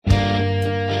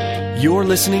You're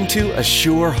listening to A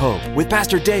Sure Hope with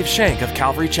Pastor Dave Shank of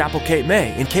Calvary Chapel, Cape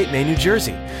May in Cape May, New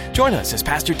Jersey. Join us as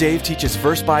Pastor Dave teaches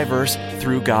verse by verse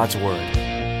through God's Word.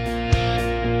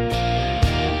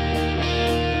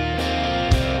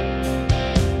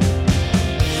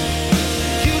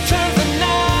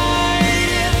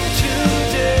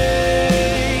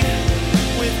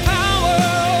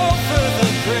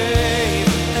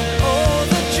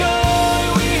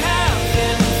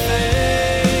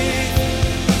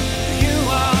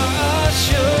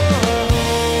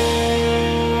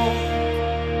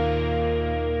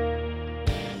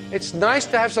 It's nice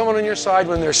to have someone on your side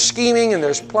when there's scheming and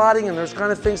there's plotting and there's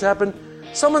kind of things happen.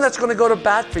 Someone that's going to go to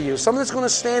bat for you. Someone that's going to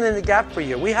stand in the gap for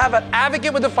you. We have an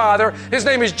advocate with the Father. His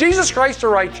name is Jesus Christ the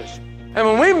righteous. And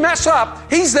when we mess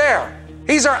up, He's there.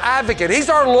 He's our advocate. He's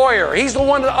our lawyer. He's the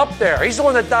one up there. He's the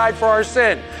one that died for our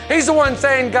sin. He's the one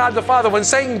saying, God the Father, when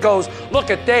Satan goes, look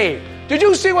at Dave. Did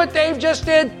you see what Dave just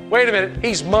did? Wait a minute.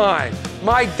 He's mine.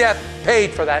 My death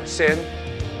paid for that sin.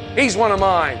 He's one of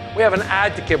mine. We have an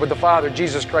advocate with the Father,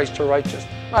 Jesus Christ the righteous.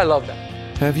 I love that.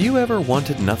 Have you ever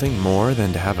wanted nothing more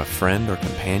than to have a friend or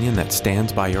companion that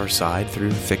stands by your side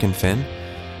through thick and thin?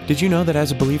 Did you know that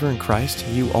as a believer in Christ,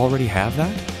 you already have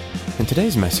that? In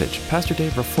today's message, Pastor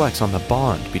Dave reflects on the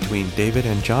bond between David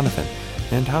and Jonathan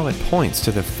and how it points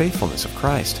to the faithfulness of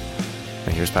Christ.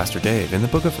 And here's Pastor Dave in the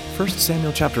book of 1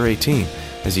 Samuel chapter 18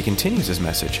 as he continues his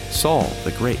message, Saul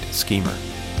the Great Schemer.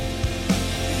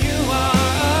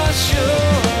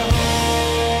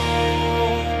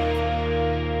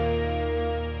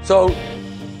 So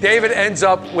David ends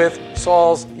up with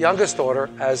Saul's youngest daughter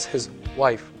as his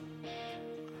wife.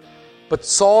 But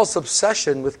Saul's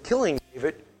obsession with killing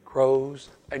David grows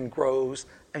and grows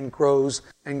and grows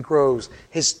and grows.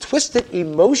 His twisted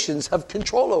emotions have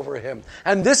control over him.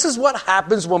 And this is what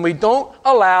happens when we don't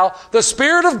allow the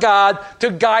Spirit of God to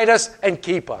guide us and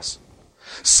keep us.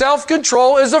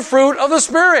 Self-control is a fruit of the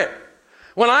Spirit.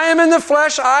 When I am in the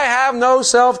flesh, I have no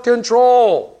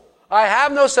self-control. I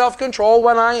have no self-control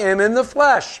when I am in the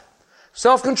flesh.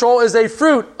 Self-control is a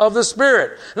fruit of the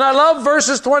Spirit. And I love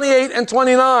verses 28 and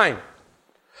 29.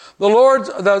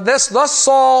 Thus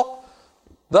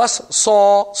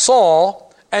saw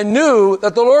Saul and knew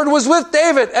that the Lord was with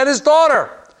David and his daughter.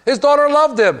 His daughter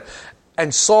loved him.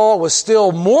 And Saul was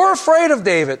still more afraid of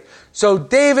David. So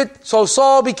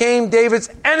Saul became David's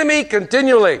enemy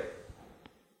continually.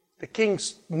 The king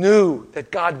knew that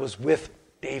God was with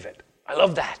David. I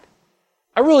love that.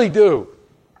 I really do.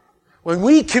 When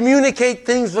we communicate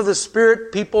things with the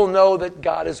Spirit, people know that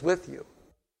God is with you.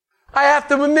 I have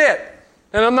to admit,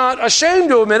 and I'm not ashamed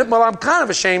to admit it, well, I'm kind of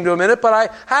ashamed to admit it, but I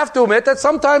have to admit that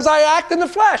sometimes I act in the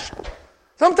flesh.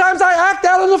 Sometimes I act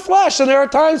out in the flesh, and there are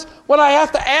times when I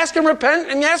have to ask and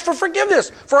repent and ask for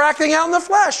forgiveness for acting out in the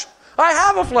flesh. I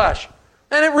have a flesh.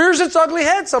 And it rears its ugly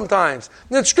head sometimes.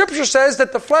 And Scripture says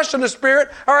that the flesh and the Spirit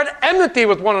are at enmity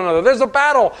with one another. There's a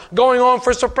battle going on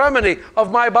for supremacy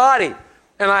of my body.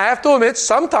 And I have to admit,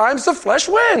 sometimes the flesh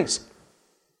wins.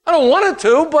 I don't want it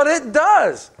to, but it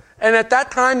does. And at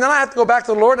that time, then I have to go back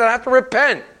to the Lord and I have to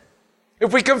repent.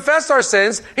 If we confess our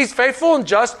sins, He's faithful and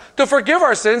just to forgive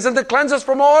our sins and to cleanse us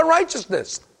from all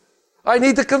unrighteousness. I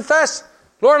need to confess,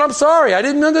 Lord, I'm sorry. I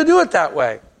didn't mean to do it that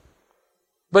way.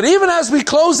 But even as we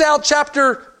close out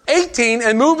chapter 18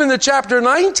 and move into chapter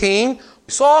 19,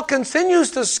 Saul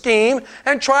continues to scheme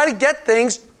and try to get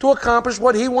things to accomplish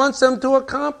what he wants them to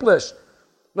accomplish.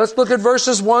 Let's look at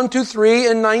verses 1 to 3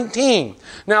 and 19.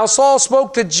 Now Saul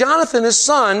spoke to Jonathan his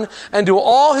son and to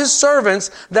all his servants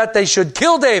that they should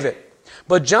kill David.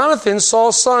 But Jonathan,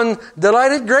 Saul's son,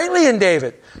 delighted greatly in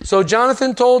David. So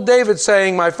Jonathan told David,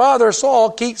 saying, My father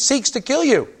Saul seeks to kill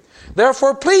you.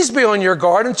 Therefore, please be on your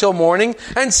guard until morning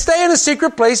and stay in a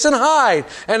secret place and hide.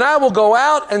 And I will go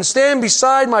out and stand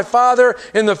beside my father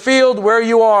in the field where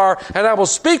you are, and I will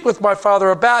speak with my father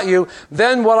about you.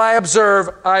 Then what I observe,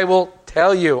 I will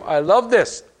tell you. I love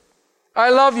this. I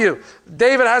love you.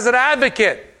 David has an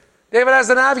advocate. David has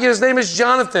an advocate. His name is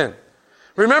Jonathan.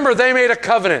 Remember, they made a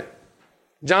covenant.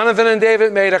 Jonathan and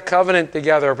David made a covenant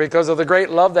together because of the great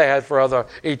love they had for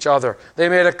each other. They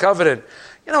made a covenant.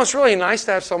 You know, it's really nice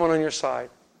to have someone on your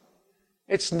side.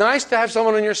 It's nice to have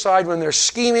someone on your side when there's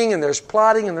scheming and there's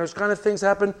plotting and there's kind of things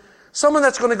happen. Someone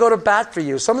that's going to go to bat for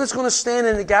you. Someone that's going to stand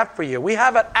in the gap for you. We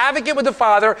have an advocate with the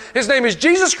Father. His name is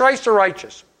Jesus Christ the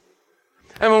righteous.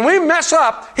 And when we mess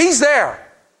up, He's there.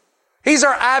 He's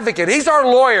our advocate. He's our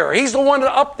lawyer. He's the one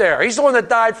up there. He's the one that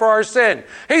died for our sin.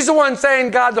 He's the one saying,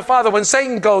 God the Father, when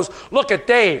Satan goes, look at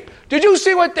Dave. Did you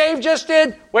see what Dave just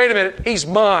did? Wait a minute. He's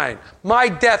mine. My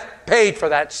death paid for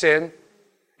that sin.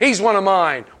 He's one of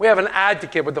mine. We have an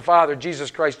advocate with the Father,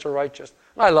 Jesus Christ the righteous.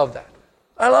 I love that.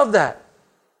 I love that.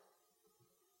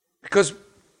 Because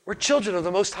we're children of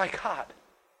the Most High God.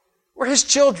 We're His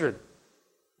children.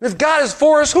 If God is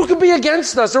for us, who can be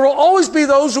against us? There will always be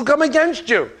those who come against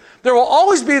you. There will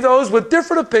always be those with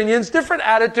different opinions, different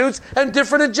attitudes, and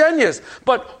different agendas.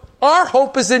 But our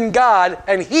hope is in God,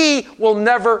 and He will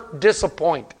never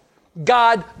disappoint.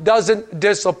 God doesn't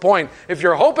disappoint. If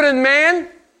you're hoping in man,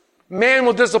 man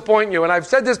will disappoint you. And I've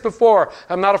said this before.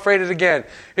 I'm not afraid of it again.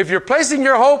 If you're placing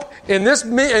your hope in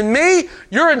me,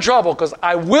 you're in trouble, because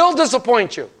I will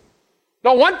disappoint you.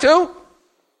 Don't want to.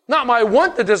 Not my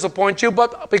want to disappoint you,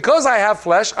 but because I have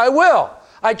flesh, I will.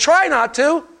 I try not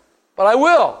to, but I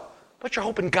will. But you're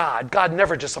hoping God. God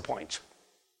never disappoints.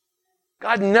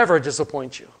 God never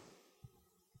disappoints you.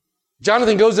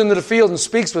 Jonathan goes into the field and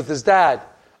speaks with his dad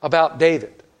about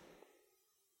David.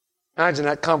 Imagine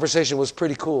that conversation was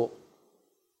pretty cool.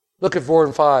 Look at 4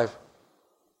 and 5.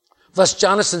 Thus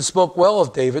Jonathan spoke well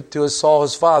of David to Saul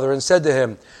his father, and said to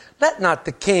him, let not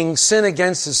the king sin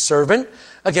against his servant,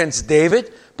 against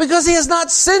David, because he has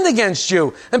not sinned against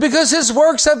you, and because his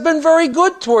works have been very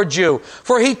good towards you.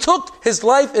 For he took his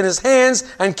life in his hands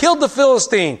and killed the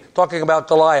Philistine, talking about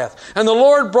Goliath. And the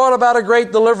Lord brought about a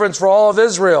great deliverance for all of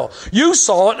Israel. You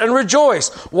saw it and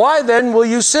rejoiced. Why then will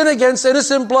you sin against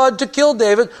innocent blood to kill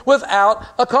David without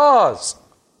a cause?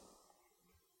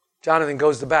 Jonathan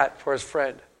goes to bat for his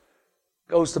friend.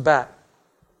 Goes to bat.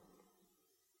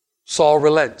 Saul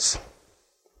relents.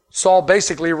 Saul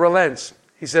basically relents.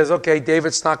 He says, okay,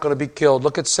 David's not going to be killed.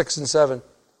 Look at 6 and 7.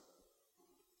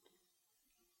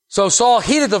 So Saul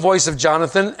heeded the voice of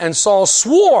Jonathan, and Saul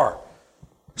swore.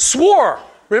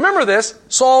 Remember this.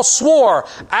 Saul swore,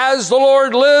 as the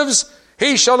Lord lives,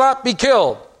 he shall not be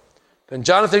killed. Then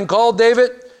Jonathan called David,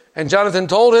 and Jonathan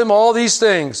told him all these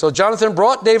things. So Jonathan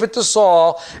brought David to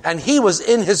Saul, and he was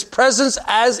in his presence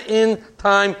as in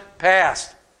time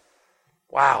past.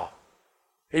 Wow.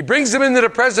 He brings him into the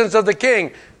presence of the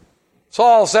king.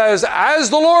 Saul says, as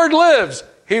the Lord lives,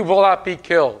 he will not be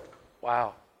killed.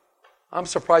 Wow. I'm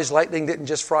surprised lightning didn't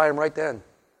just fry him right then.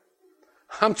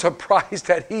 I'm surprised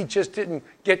that he just didn't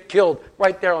get killed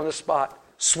right there on the spot.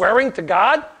 Swearing to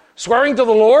God? Swearing to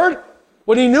the Lord?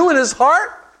 What he knew in his heart?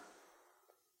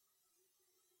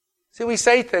 See, we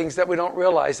say things that we don't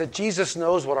realize, that Jesus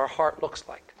knows what our heart looks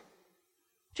like.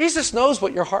 Jesus knows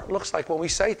what your heart looks like when we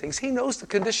say things. He knows the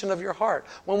condition of your heart.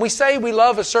 When we say we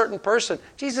love a certain person,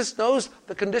 Jesus knows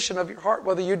the condition of your heart,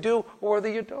 whether you do or whether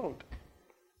you don't.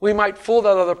 We might fool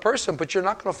that other person, but you're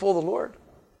not going to fool the Lord.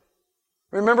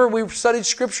 Remember, we studied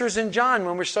scriptures in John.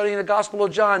 When we're studying the Gospel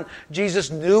of John, Jesus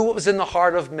knew what was in the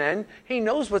heart of men. He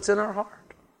knows what's in our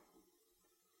heart.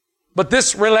 But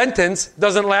this relentance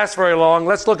doesn't last very long.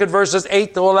 Let's look at verses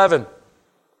 8 to 11.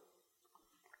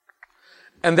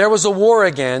 And there was a war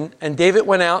again, and David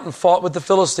went out and fought with the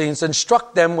Philistines and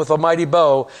struck them with a mighty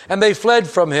bow, and they fled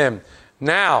from him.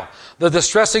 Now, the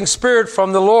distressing spirit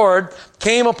from the Lord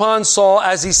came upon Saul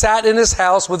as he sat in his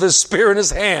house with his spear in his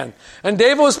hand. And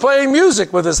David was playing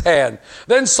music with his hand.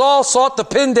 Then Saul sought to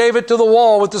pin David to the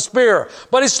wall with the spear.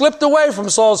 But he slipped away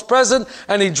from Saul's presence,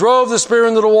 and he drove the spear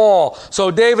into the wall. So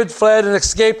David fled and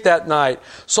escaped that night.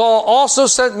 Saul also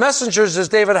sent messengers to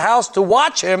David's house to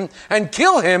watch him and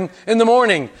kill him in the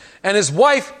morning. And his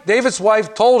wife, David's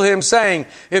wife, told him, saying,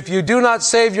 if you do not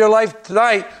save your life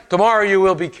tonight, tomorrow you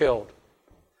will be killed.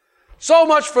 So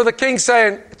much for the king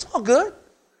saying, it's all good.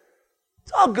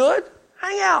 It's all good.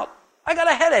 Hang out. I got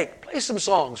a headache. Play some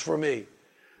songs for me.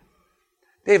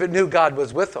 David knew God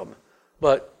was with him,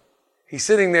 but he's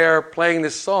sitting there playing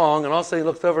this song, and all of a sudden he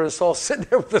looked over and Saul's sitting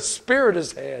there with a spear in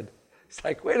his hand. He's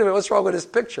like, wait a minute, what's wrong with this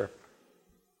picture?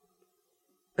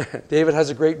 David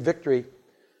has a great victory.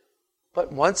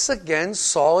 But once again,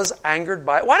 Saul is angered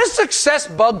by it. Why does success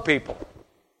bug people?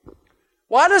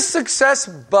 Why does success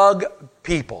bug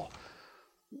people?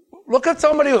 Look at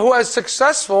somebody who is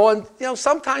successful, and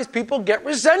sometimes people get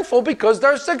resentful because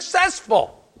they're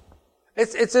successful.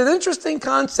 It's an interesting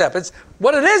concept. It's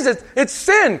what it is. It's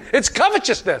sin. It's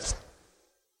covetousness.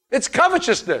 It's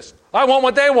covetousness. I want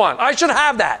what they want. I should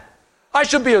have that. I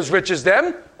should be as rich as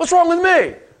them. What's wrong with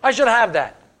me? I should have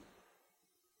that.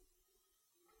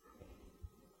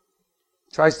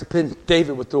 Tries to pin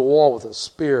David with the wall with a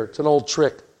spear. It's an old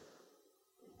trick.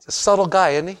 It's a subtle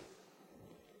guy, isn't he?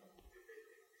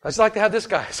 I'd like to have this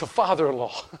guy as a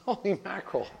father-in-law. Holy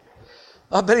mackerel.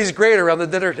 I bet he's great around the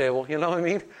dinner table, you know what I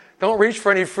mean? Don't reach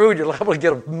for any food. You're liable to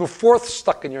get a fourth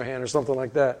stuck in your hand or something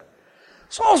like that.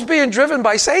 Saul's being driven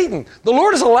by Satan. The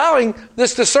Lord is allowing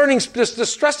this distressing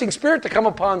spirit to come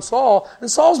upon Saul,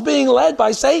 and Saul's being led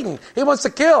by Satan. He wants to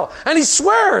kill. And he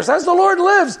swears, as the Lord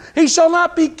lives, he shall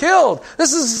not be killed.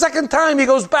 This is the second time he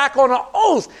goes back on an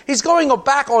oath. He's going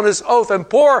back on his oath. And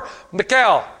poor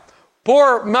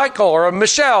Michael, or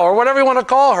Michelle, or whatever you want to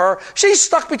call her, she's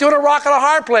stuck between a rock and a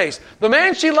hard place. The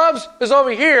man she loves is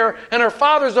over here, and her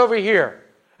father's over here.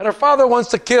 And her father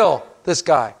wants to kill this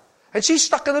guy. And she's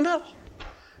stuck in the middle.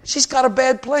 She's got a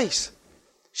bad place.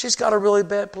 She's got a really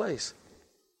bad place.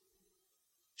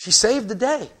 She saved the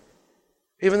day.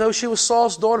 Even though she was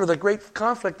Saul's daughter, the great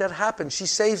conflict that happened, she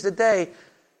saves the day.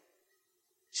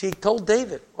 She told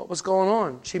David what was going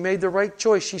on. She made the right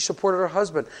choice. She supported her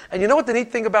husband. And you know what the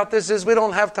neat thing about this is? We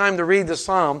don't have time to read the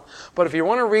Psalm, but if you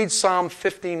want to read Psalm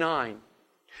 59,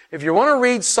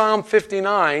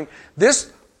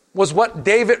 this was what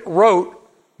David wrote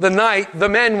the night the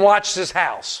men watched his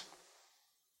house.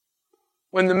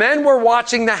 When the men were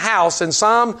watching the house in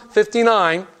Psalm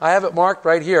 59, I have it marked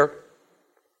right here,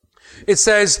 it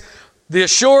says, the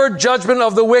assured judgment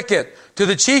of the wicked, to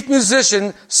the chief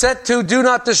musician set to do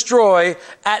not destroy,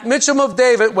 at Mitcham of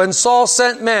David when Saul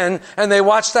sent men and they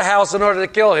watched the house in order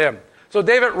to kill him. So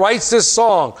David writes this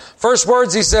song. First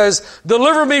words he says,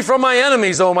 deliver me from my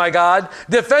enemies, O my God.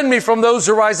 Defend me from those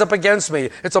who rise up against me.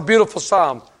 It's a beautiful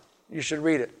psalm. You should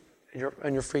read it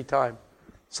in your free time.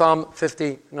 Psalm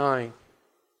 59.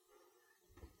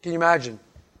 Can you imagine?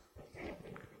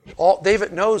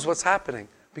 David knows what's happening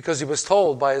because he was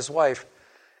told by his wife.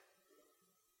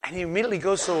 And he immediately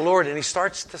goes to the Lord and he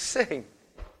starts to sing.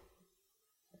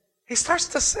 He starts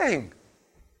to sing.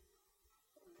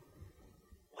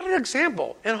 What an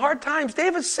example. In hard times,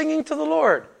 David's singing to the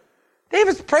Lord.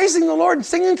 David's praising the Lord and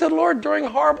singing to the Lord during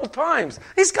horrible times.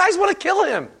 These guys want to kill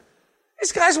him.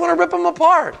 These guys want to rip him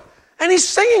apart. And he's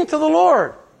singing to the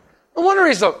Lord. No wonder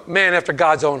he's a man after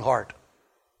God's own heart.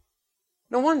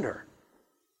 No wonder.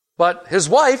 But his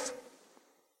wife,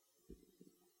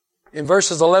 in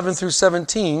verses 11 through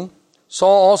 17,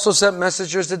 Saul also sent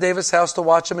messengers to David's house to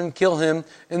watch him and kill him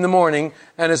in the morning.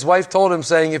 And his wife told him,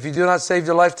 saying, if you do not save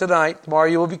your life tonight, tomorrow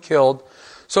you will be killed.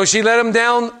 So she let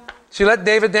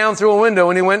David down through a window,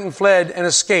 and he went and fled and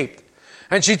escaped.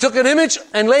 And she took an image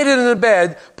and laid it in the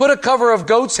bed, put a cover of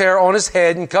goat's hair on his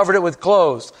head, and covered it with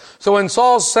clothes. So when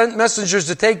Saul sent messengers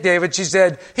to take David, she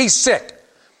said, he's sick.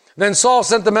 Then Saul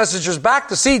sent the messengers back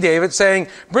to see David, saying,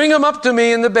 bring him up to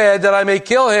me in the bed that I may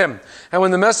kill him. And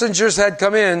when the messengers had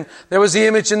come in, there was the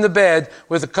image in the bed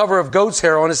with a cover of goat's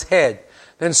hair on his head.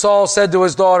 Then Saul said to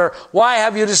his daughter, why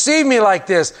have you deceived me like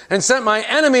this and sent my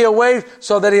enemy away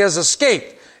so that he has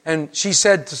escaped? And she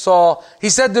said to Saul, he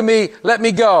said to me, let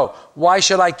me go. Why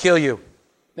should I kill you?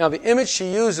 Now the image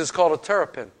she used is called a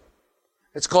terrapin.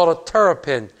 It's called a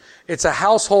terrapin. It's a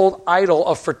household idol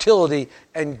of fertility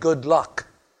and good luck.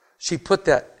 She put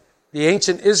that. The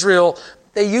ancient Israel,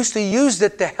 they used to use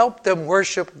it to help them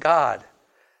worship God.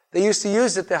 They used to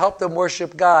use it to help them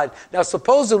worship God. Now,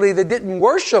 supposedly, they didn't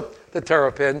worship the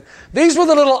terrapin. These were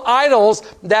the little idols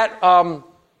that,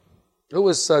 who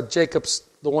was Jacob's,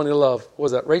 the one he loved?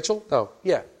 Was that Rachel? No.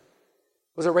 Yeah.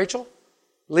 Was it Rachel?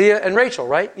 Leah and Rachel,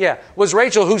 right? Yeah. It was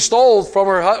Rachel who stole from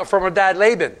her dad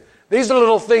Laban. These are the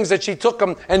little things that she took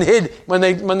them and hid when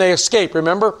they escaped.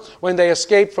 Remember? When they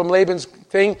escaped from Laban's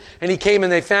thing, and he came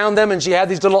and they found them, and she had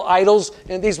these little idols,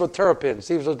 and these were terrapins.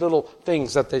 These were little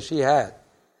things that she had.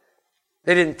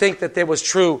 They didn't think that there was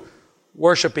true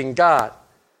worshiping God.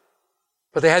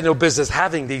 But they had no business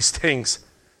having these things.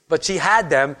 But she had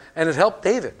them, and it helped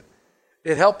David.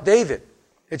 It helped David.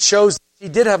 It shows he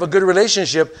did have a good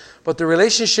relationship, but the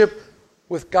relationship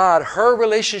with God, her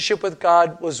relationship with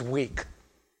God was weak.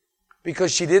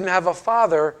 Because she didn't have a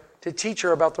father to teach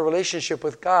her about the relationship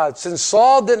with God. Since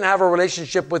Saul didn't have a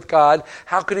relationship with God,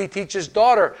 how could he teach his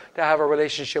daughter to have a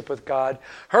relationship with God?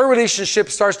 Her relationship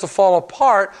starts to fall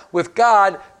apart with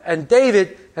God and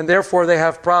David, and therefore they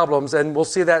have problems, and we'll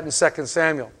see that in 2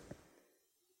 Samuel.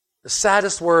 The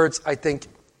saddest words, I think,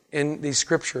 in these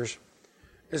scriptures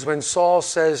is when Saul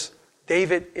says,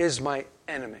 David is my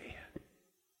enemy.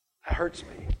 That hurts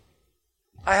me.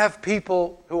 I have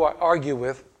people who I argue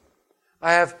with.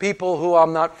 I have people who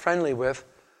I'm not friendly with.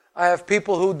 I have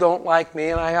people who don't like me,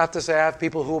 and I have to say I have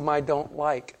people whom I don't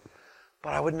like.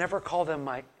 But I would never call them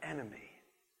my enemy.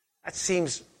 That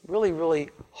seems really,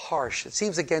 really harsh. It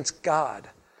seems against God.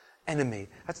 Enemy.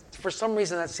 For some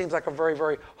reason, that seems like a very,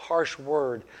 very harsh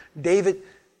word.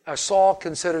 Saul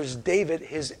considers David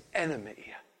his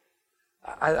enemy.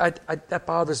 That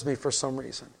bothers me for some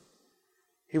reason.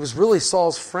 He was really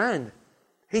Saul's friend.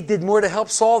 He did more to help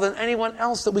Saul than anyone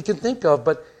else that we can think of,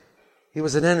 but he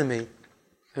was an enemy.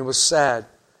 and was sad.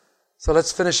 So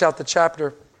let's finish out the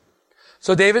chapter.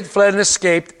 So David fled and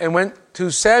escaped and went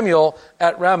to Samuel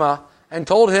at Ramah and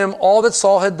told him all that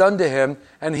Saul had done to him.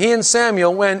 And he and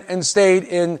Samuel went and stayed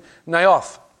in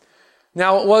Naioth.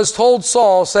 Now it was told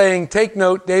Saul, saying, "Take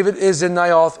note, David is in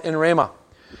Naioth in Ramah."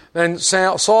 Then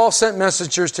Saul sent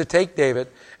messengers to take David.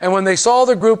 And when they saw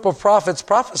the group of prophets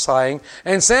prophesying,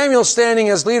 and Samuel standing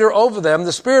as leader over them,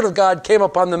 the Spirit of God came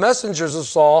upon the messengers of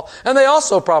Saul, and they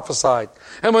also prophesied.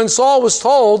 And when Saul was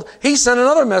told, he sent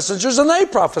another messengers, and they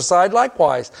prophesied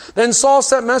likewise. Then Saul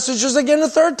sent messengers again the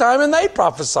third time, and they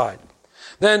prophesied.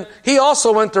 Then he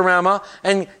also went to Ramah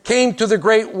and came to the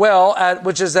great well,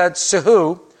 which is at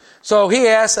Sehu. So he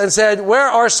asked and said, "Where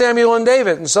are Samuel and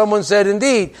David?" And someone said,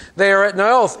 "Indeed, they are at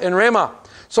Naioth in Ramah."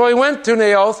 So he went to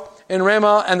Naioth in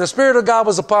Ramah, and the Spirit of God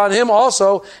was upon him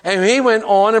also, and he went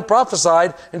on and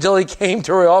prophesied until he came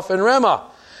to Naioth in Ramah.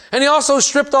 And he also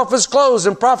stripped off his clothes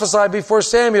and prophesied before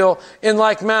Samuel in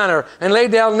like manner, and lay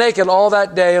down naked all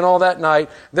that day and all that night.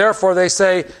 Therefore they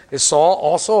say, "Is Saul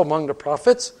also among the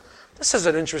prophets?" This is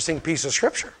an interesting piece of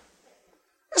Scripture.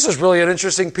 This is really an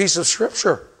interesting piece of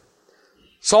Scripture.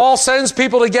 Saul sends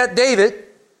people to get David,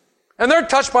 and they're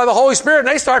touched by the Holy Spirit, and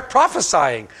they start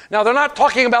prophesying. Now, they're not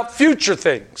talking about future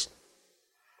things.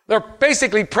 They're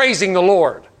basically praising the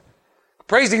Lord.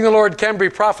 Praising the Lord can be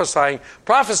prophesying.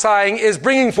 Prophesying is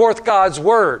bringing forth God's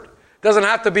Word. It doesn't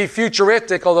have to be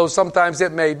futuristic, although sometimes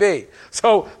it may be.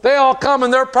 So they all come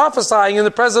and they're prophesying in the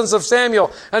presence of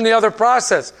Samuel and the other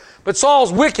prophets. But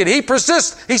Saul's wicked. He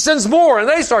persists. He sends more, and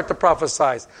they start to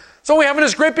prophesy. So we have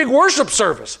this great big worship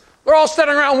service. They're all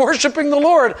standing around worshiping the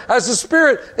Lord as the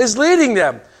Spirit is leading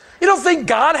them. You don't think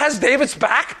God has David's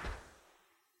back?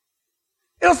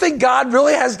 You don't think God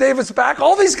really has David's back?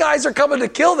 All these guys are coming to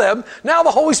kill them. Now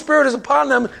the Holy Spirit is upon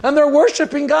them, and they're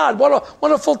worshiping God. What a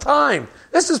wonderful time.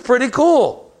 This is pretty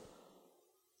cool.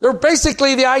 They're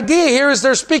basically, the idea here is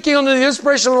they're speaking under the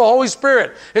inspiration of the Holy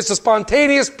Spirit. It's a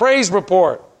spontaneous praise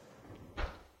report.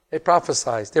 They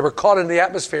prophesied. They were caught in the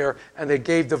atmosphere, and they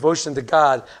gave devotion to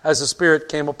God as the Spirit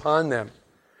came upon them.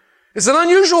 It's an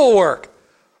unusual work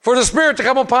for the Spirit to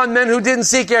come upon men who didn't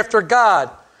seek after God,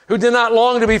 who did not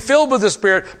long to be filled with the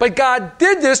Spirit. But God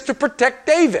did this to protect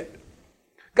David.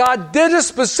 God did this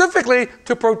specifically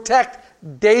to protect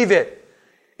David.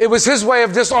 It was his way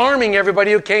of disarming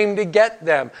everybody who came to get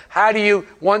them. How do you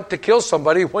want to kill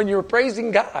somebody when you're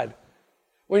praising God?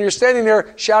 When you're standing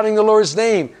there shouting the Lord's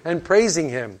name and praising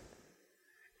Him.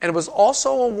 And it was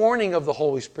also a warning of the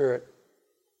Holy Spirit.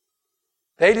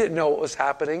 They didn't know what was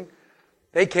happening.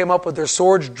 They came up with their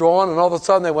swords drawn, and all of a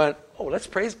sudden they went, "Oh, let's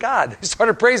praise God." They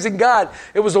started praising God.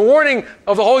 It was a warning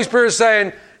of the Holy Spirit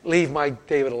saying, "Leave my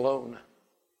David alone.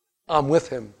 I'm with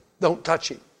him. Don't touch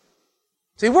him."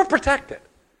 See, we're protected.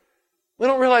 We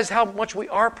don't realize how much we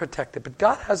are protected, but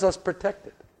God has us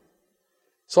protected.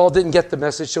 Saul didn't get the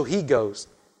message, so he goes.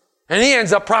 And he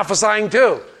ends up prophesying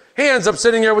too. He ends up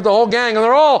sitting there with the whole gang, and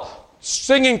they're all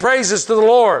singing praises to the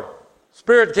Lord.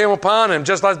 Spirit came upon him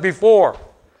just as before.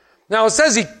 Now it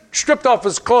says he stripped off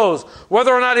his clothes.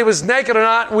 Whether or not he was naked or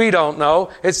not, we don't know.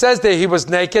 It says that he was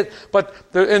naked, but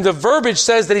the verbiage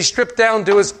says that he stripped down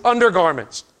to his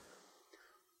undergarments.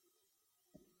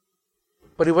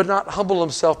 But he would not humble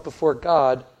himself before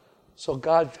God, so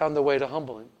God found a way to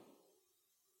humble him.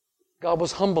 God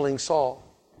was humbling Saul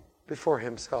before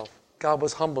himself. God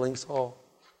was humbling Saul.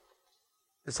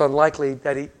 It's unlikely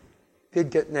that he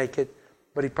did get naked,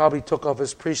 but he probably took off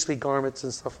his priestly garments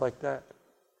and stuff like that.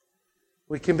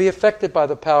 We can be affected by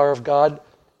the power of God,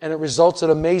 and it results in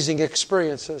amazing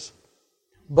experiences.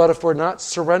 But if we're not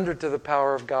surrendered to the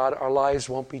power of God, our lives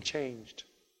won't be changed.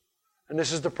 And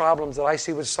this is the problems that I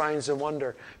see with signs and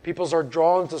wonder. People are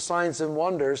drawn to signs and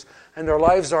wonders, and their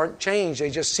lives aren't changed. They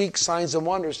just seek signs and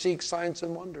wonders, seek signs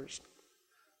and wonders.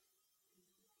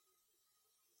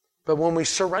 But when we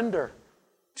surrender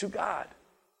to God,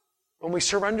 when we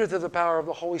surrender to the power of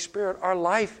the Holy Spirit, our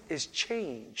life is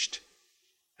changed.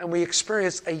 And we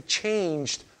experience a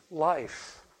changed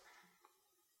life.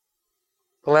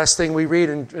 The last thing we read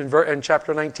in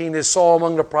chapter 19 is Saul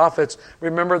among the prophets.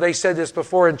 Remember, they said this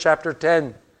before in chapter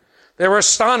 10. They were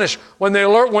astonished when they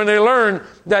learned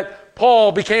that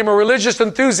Paul became a religious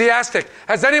enthusiastic.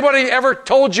 Has anybody ever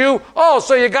told you, "Oh,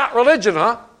 so you got religion,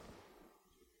 huh?"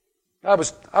 I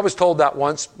was told that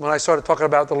once when I started talking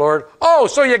about the Lord. "Oh,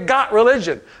 so you got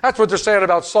religion." That's what they're saying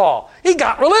about Saul. He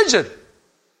got religion.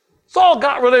 Saul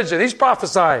got religion. He's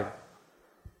prophesying.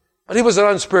 But he was an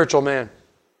unspiritual man.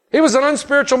 He was an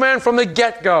unspiritual man from the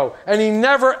get-go. And he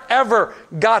never, ever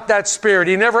got that spirit.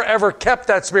 He never, ever kept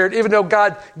that spirit, even though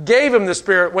God gave him the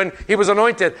spirit when he was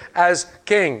anointed as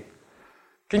king.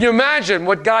 Can you imagine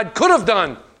what God could have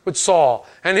done with Saul?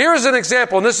 And here's an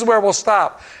example, and this is where we'll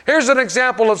stop. Here's an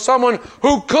example of someone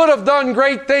who could have done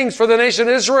great things for the nation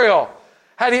Israel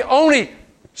had he only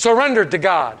surrendered to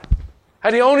God.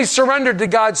 Had he only surrendered to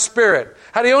God's Spirit.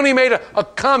 Had he only made a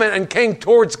comment and came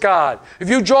towards God. If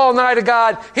you draw nigh to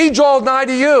God, He draw nigh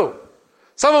to you.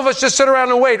 Some of us just sit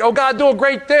around and wait. Oh, God, do a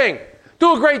great thing.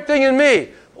 Do a great thing in me.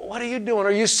 But what are you doing?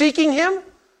 Are you seeking Him?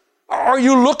 Are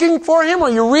you looking for Him? Are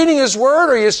you reading His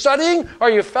Word? Are you studying? Are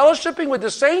you fellowshipping with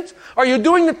the saints? Are you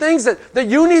doing the things that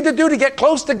you need to do to get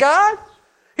close to God?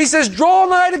 He says, draw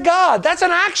nigh to God. That's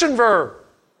an action verb.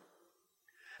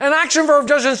 An action verb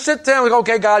doesn't sit down and go,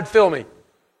 okay, God, fill me.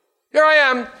 Here I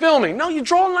am, fill me. No, you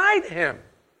draw nigh to Him.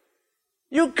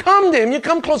 You come to Him. You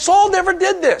come close. Saul never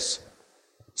did this.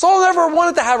 Saul never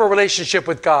wanted to have a relationship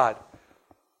with God.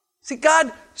 See,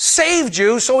 God saved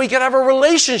you so He could have a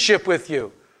relationship with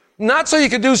you. Not so you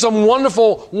could do some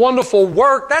wonderful, wonderful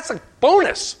work. That's a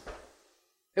bonus.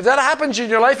 If that happens in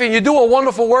your life and you do a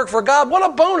wonderful work for God, what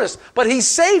a bonus. But He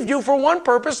saved you for one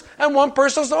purpose and one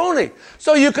purpose only.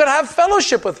 So you could have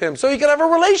fellowship with Him. So you could have a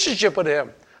relationship with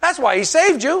Him. That's why He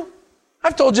saved you.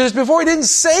 I've told you this before. He didn't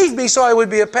save me so I would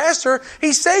be a pastor.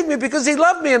 He saved me because He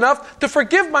loved me enough to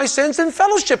forgive my sins and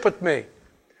fellowship with me.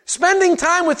 Spending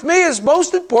time with me is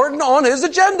most important on His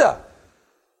agenda.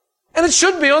 And it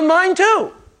should be on mine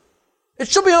too. It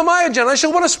should be on my agenda. I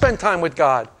should want to spend time with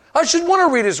God. I should want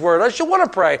to read His Word. I should want to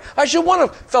pray. I should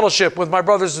want to fellowship with my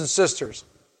brothers and sisters.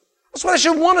 That's what I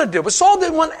should want to do. But Saul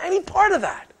didn't want any part of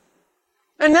that.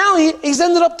 And now he's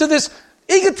ended up to this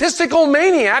egotistical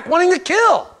maniac wanting to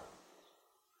kill.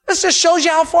 This just shows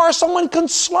you how far someone can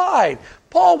slide.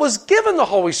 Paul was given the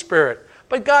Holy Spirit,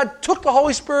 but God took the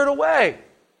Holy Spirit away.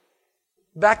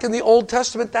 Back in the Old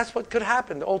Testament, that's what could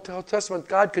happen. The Old Testament,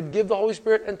 God could give the Holy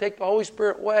Spirit and take the Holy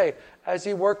Spirit away as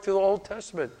He worked through the Old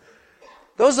Testament.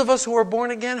 Those of us who are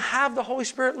born again have the Holy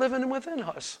Spirit living within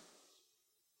us.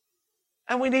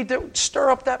 And we need to stir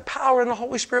up that power in the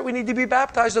Holy Spirit. We need to be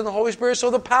baptized in the Holy Spirit so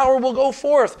the power will go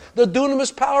forth, the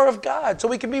dunamis power of God, so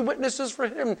we can be witnesses for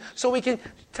Him, so we can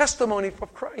testimony for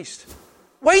Christ.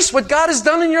 Waste what God has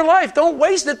done in your life. Don't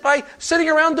waste it by sitting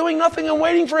around doing nothing and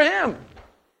waiting for Him.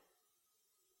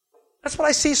 That's what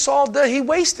I see Saul do. He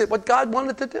wasted what God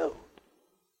wanted to do.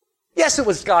 Yes, it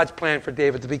was God's plan for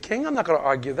David to be king. I'm not going to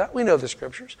argue that. We know the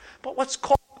scriptures. But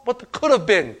what could have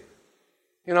been?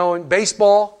 You know, in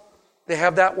baseball, they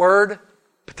have that word,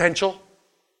 potential.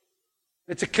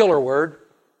 It's a killer word.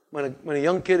 When a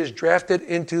young kid is drafted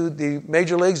into the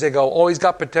major leagues, they go, oh, he's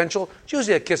got potential. It's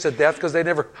usually a kiss of death because they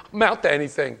never amount to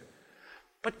anything.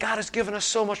 But God has given us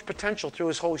so much potential through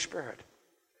His Holy Spirit.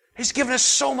 He's given us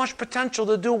so much potential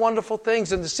to do wonderful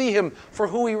things and to see Him for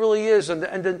who He really is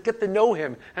and to get to know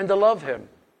Him and to love Him.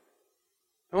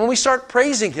 And when we start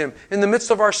praising Him in the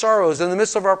midst of our sorrows, in the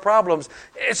midst of our problems,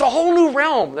 it's a whole new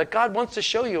realm that God wants to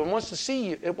show you and wants to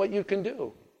see what you can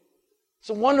do. It's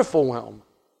a wonderful realm.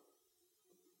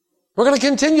 We're going to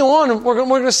continue on and we're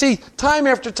going to see time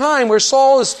after time where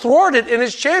Saul is thwarted in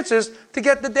his chances to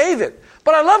get to David.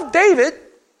 But I love David.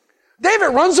 David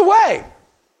runs away.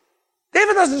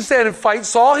 David doesn't stand and fight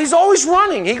Saul. He's always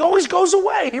running. He always goes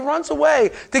away. He runs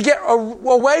away to get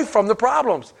away from the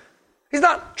problems. He's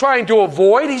not trying to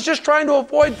avoid. He's just trying to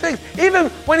avoid things. Even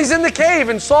when he's in the cave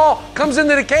and Saul comes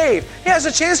into the cave, he has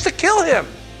a chance to kill him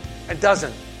and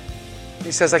doesn't.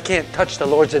 He says, I can't touch the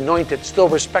Lord's anointed, still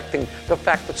respecting the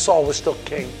fact that Saul was still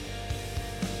king.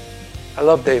 I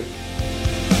love David.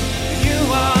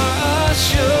 You are a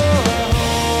sure.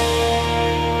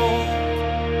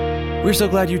 We're so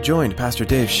glad you joined Pastor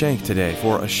Dave Shank today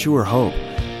for A Sure Hope.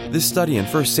 This study in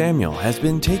 1 Samuel has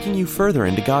been taking you further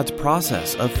into God's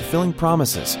process of fulfilling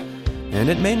promises. And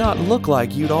it may not look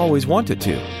like you'd always wanted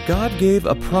to. God gave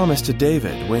a promise to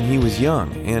David when he was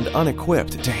young and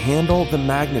unequipped to handle the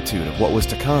magnitude of what was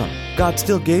to come. God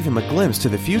still gave him a glimpse to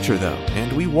the future, though,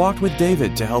 and we walked with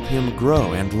David to help him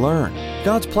grow and learn.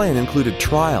 God's plan included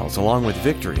trials along with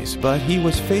victories, but He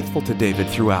was faithful to David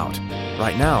throughout.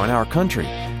 Right now in our country,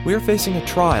 we are facing a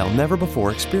trial never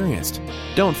before experienced.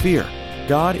 Don't fear.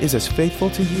 God is as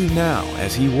faithful to you now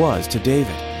as He was to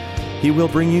David. He will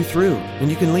bring you through, and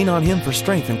you can lean on Him for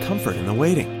strength and comfort in the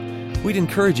waiting. We'd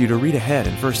encourage you to read ahead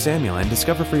in 1 Samuel and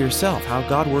discover for yourself how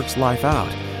God works life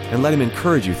out, and let Him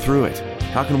encourage you through it.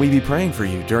 How can we be praying for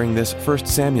you during this 1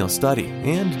 Samuel study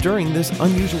and during this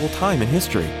unusual time in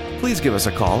history? Please give us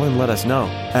a call and let us know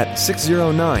at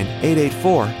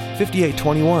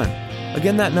 609-884-5821.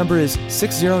 Again, that number is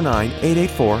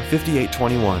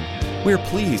 609-884-5821. We are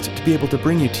pleased to be able to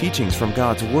bring you teachings from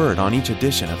God's Word on each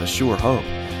edition of A Sure Hope.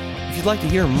 If you'd like to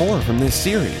hear more from this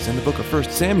series in the book of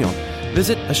 1 Samuel,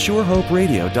 visit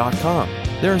ASureHopeRadio.com.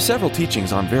 There are several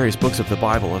teachings on various books of the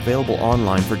Bible available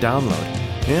online for download,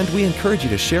 and we encourage you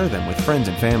to share them with friends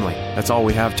and family. That's all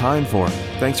we have time for.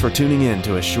 Thanks for tuning in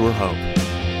to A Sure Hope.